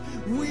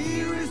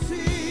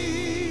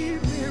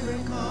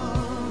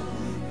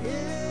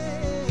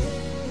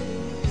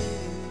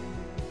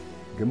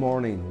Good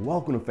morning.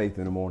 Welcome to Faith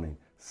in the Morning.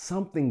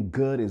 Something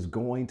good is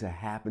going to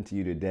happen to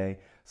you today,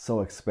 so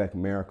expect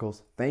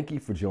miracles. Thank you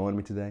for joining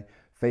me today.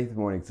 Faith in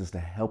the Morning is just to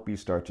help you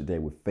start your day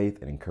with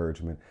faith and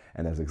encouragement,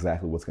 and that's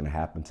exactly what's going to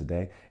happen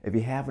today. If you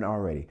haven't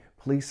already,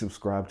 please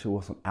subscribe to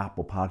us on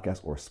Apple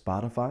Podcasts or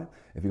Spotify.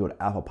 If you go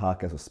to Apple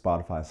Podcasts or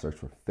Spotify, search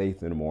for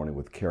Faith in the Morning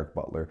with Kerrick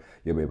Butler,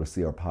 you'll be able to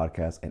see our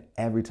podcast, and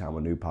every time a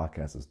new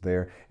podcast is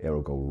there, it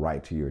will go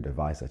right to your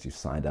device that you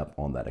signed up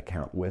on that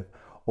account with.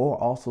 Or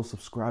also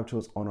subscribe to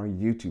us on our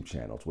YouTube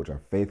channels, which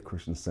are Faith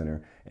Christian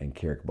Center and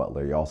Kerrick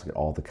Butler. You also get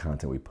all the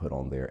content we put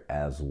on there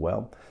as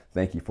well.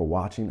 Thank you for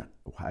watching.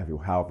 However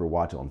you're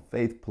watching on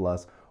Faith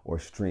Plus or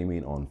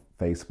streaming on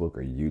Facebook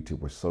or YouTube,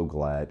 we're so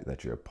glad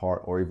that you're a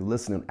part. Or if you're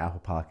listening on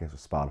Apple Podcasts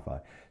or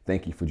Spotify,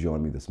 thank you for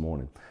joining me this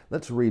morning.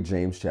 Let's read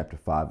James chapter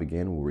 5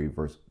 again. We'll read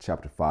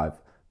chapter 5,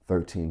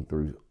 13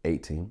 through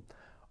 18.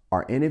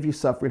 Are any of you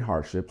suffering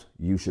hardships?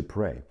 You should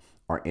pray.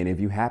 Are any of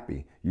you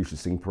happy? You should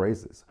sing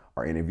praises.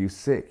 Are any of you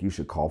sick? You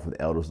should call for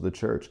the elders of the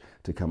church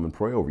to come and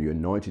pray over you,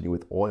 anointing you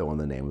with oil in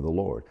the name of the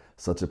Lord.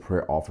 Such a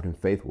prayer offered in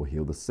faith will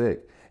heal the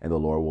sick, and the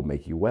Lord will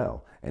make you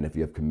well. And if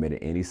you have committed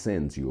any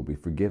sins, you will be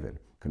forgiven.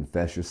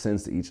 Confess your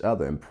sins to each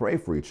other and pray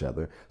for each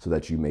other so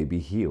that you may be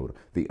healed.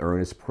 The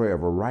earnest prayer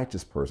of a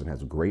righteous person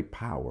has great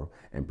power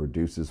and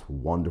produces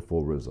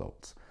wonderful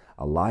results.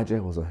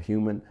 Elijah was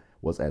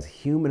as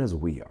human as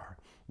we are.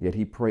 Yet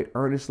he prayed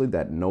earnestly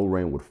that no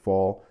rain would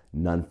fall.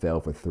 None fell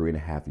for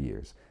 3.5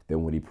 years.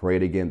 Then when he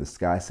prayed again, the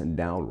sky sent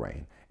down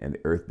rain, and the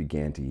earth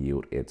began to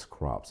yield its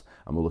crops.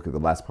 I'm going to look at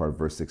the last part of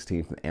verse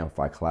 16 from the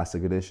Amplified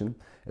Classic Edition.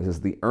 It says,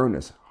 the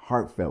earnest,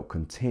 heartfelt,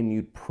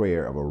 continued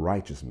prayer of a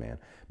righteous man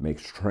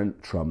makes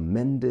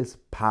tremendous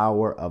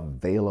power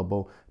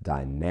available,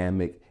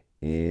 dynamic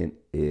in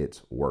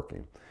its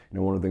working. You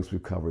know, one of the things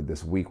we've covered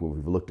this week when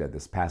we've looked at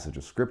this passage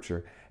of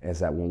scripture is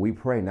that when we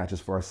pray, not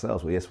just for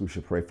ourselves, well, yes, we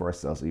should pray for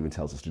ourselves. It even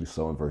tells us to do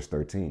so in verse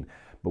 13.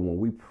 But when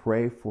we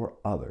pray for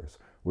others,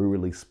 we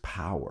release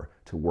power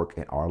to work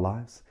in our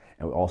lives,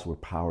 and we also with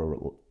power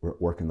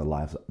work in the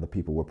lives of the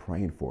people we're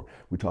praying for.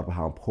 We talked about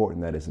how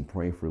important that is in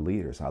praying for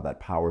leaders, how that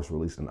power is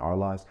released in our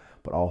lives,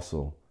 but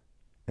also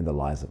in the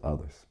lives of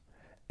others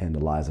and the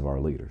lives of our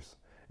leaders.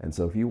 And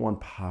so if you want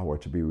power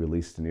to be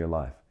released in your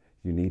life,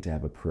 you need to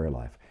have a prayer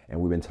life. And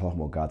we've been talking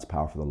about God's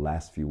power for the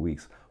last few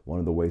weeks. One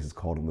of the ways it's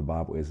called in the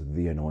Bible is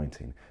the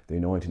anointing. The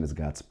anointing is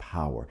God's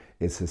power.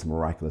 It's his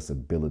miraculous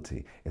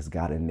ability. It's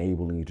God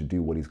enabling you to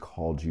do what he's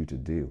called you to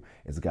do.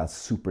 It's God's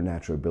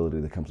supernatural ability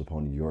that comes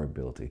upon your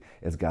ability.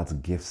 It's God's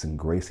gifts and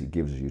grace he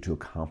gives you to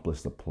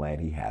accomplish the plan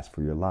he has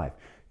for your life.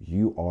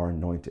 You are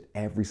anointed.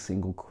 Every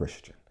single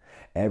Christian,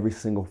 every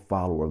single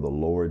follower of the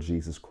Lord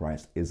Jesus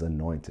Christ is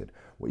anointed.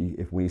 When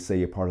you say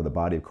you're part of the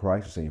body of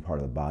Christ, you're saying you're part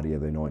of the body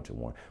of the anointed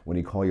one. When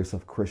you call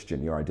yourself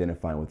Christian, you're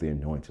identifying with the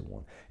anointed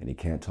one. And you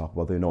can't talk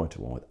about the anointed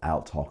one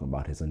without talking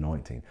about his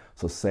anointing.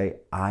 So say,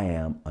 I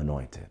am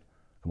anointed.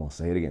 Come on,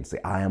 say it again. Say,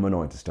 I am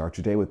anointed. Start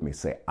your day with me.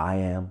 Say, I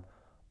am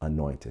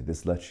anointed.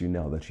 This lets you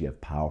know that you have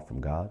power from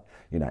God.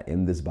 You're not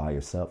in this by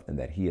yourself, and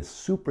that he has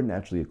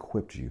supernaturally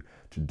equipped you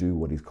to do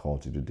what he's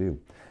called you to do.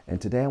 And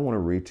today I want to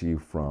read to you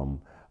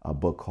from a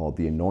book called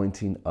The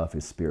Anointing of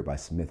His Spirit by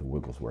Smith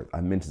Wigglesworth.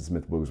 I mentioned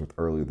Smith Wigglesworth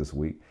earlier this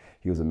week.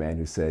 He was a man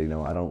who said,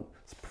 I don't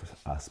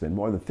spend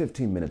more than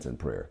 15 minutes in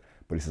prayer,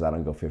 but he says, I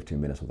don't go 15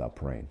 minutes without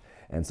praying.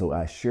 And so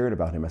I shared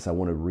about him. I said, I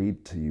want to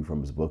read to you from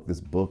his book. This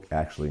book,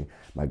 actually,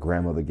 my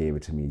grandmother gave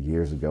it to me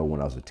years ago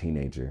when I was a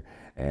teenager,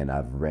 and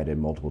I've read it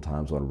multiple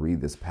times. I want to read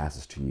this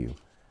passage to you. He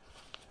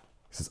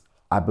says,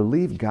 I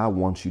believe God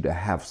wants you to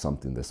have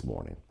something this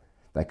morning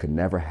that could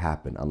never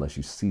happen unless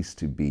you cease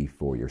to be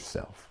for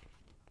yourself.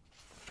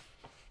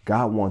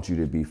 God wants you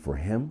to be for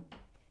him,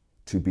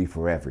 to be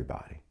for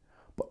everybody.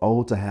 But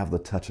oh, to have the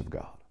touch of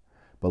God.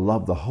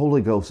 Beloved, the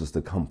Holy Ghost is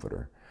the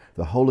comforter.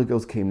 The Holy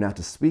Ghost came not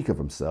to speak of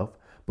himself,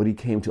 but he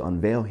came to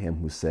unveil him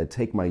who said,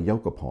 take my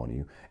yoke upon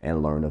you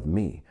and learn of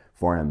me,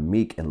 for I am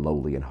meek and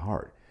lowly in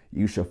heart.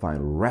 You shall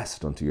find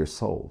rest unto your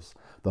souls.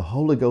 The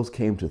Holy Ghost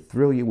came to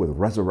thrill you with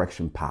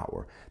resurrection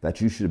power,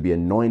 that you should be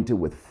anointed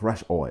with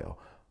fresh oil,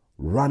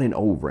 running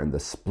over in the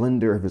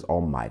splendor of his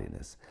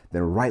almightiness.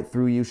 Then right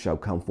through you shall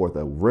come forth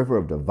a river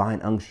of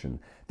divine unction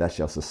that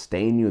shall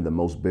sustain you in the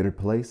most bitter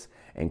place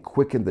and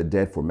quicken the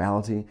dead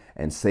formality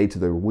and say to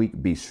the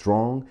weak, be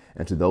strong,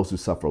 and to those who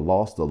suffer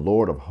loss, the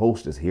Lord of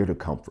hosts is here to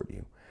comfort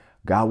you.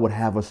 God would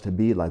have us to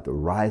be like the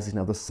rising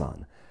of the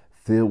sun,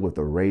 filled with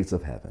the rays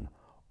of heaven,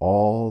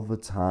 all the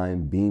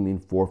time beaming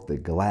forth the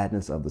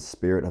gladness of the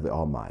Spirit of the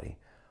Almighty.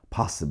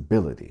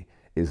 Possibility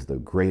is the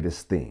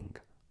greatest thing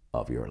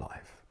of your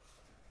life.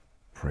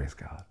 Praise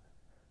God.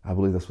 I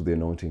believe that's what the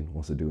anointing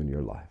wants to do in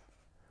your life.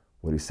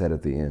 What he said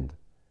at the end,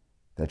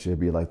 that you'll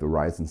be like the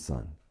rising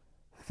sun,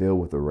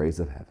 filled with the rays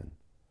of heaven,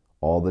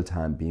 all the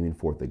time beaming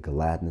forth the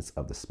gladness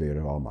of the Spirit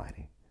of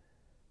Almighty.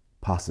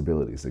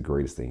 Possibility is the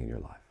greatest thing in your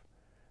life.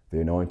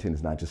 The anointing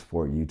is not just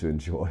for you to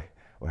enjoy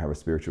or have a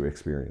spiritual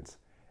experience.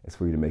 It's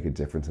for you to make a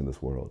difference in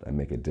this world and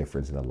make a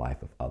difference in the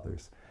life of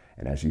others.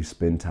 And as you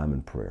spend time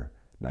in prayer,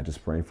 not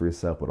just praying for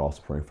yourself, but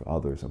also praying for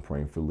others and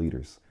praying for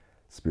leaders,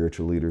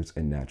 spiritual leaders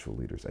and natural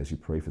leaders, as you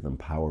pray for them,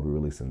 power be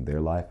released in their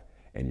life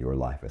and your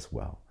life as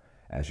well.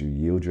 As you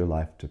yield your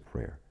life to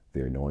prayer,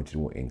 the anointing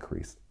will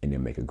increase and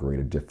you'll make a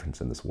greater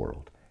difference in this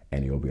world,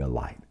 and you'll be a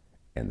light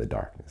in the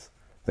darkness.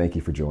 Thank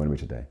you for joining me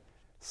today.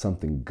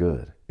 Something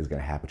good is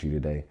going to happen to you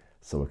today,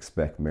 so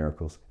expect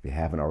miracles. If you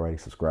haven't already,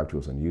 subscribe to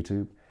us on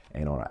YouTube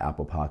and on our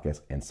Apple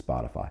Podcasts and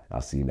Spotify.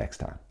 I'll see you next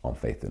time on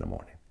Faith in the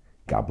Morning.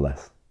 God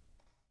bless.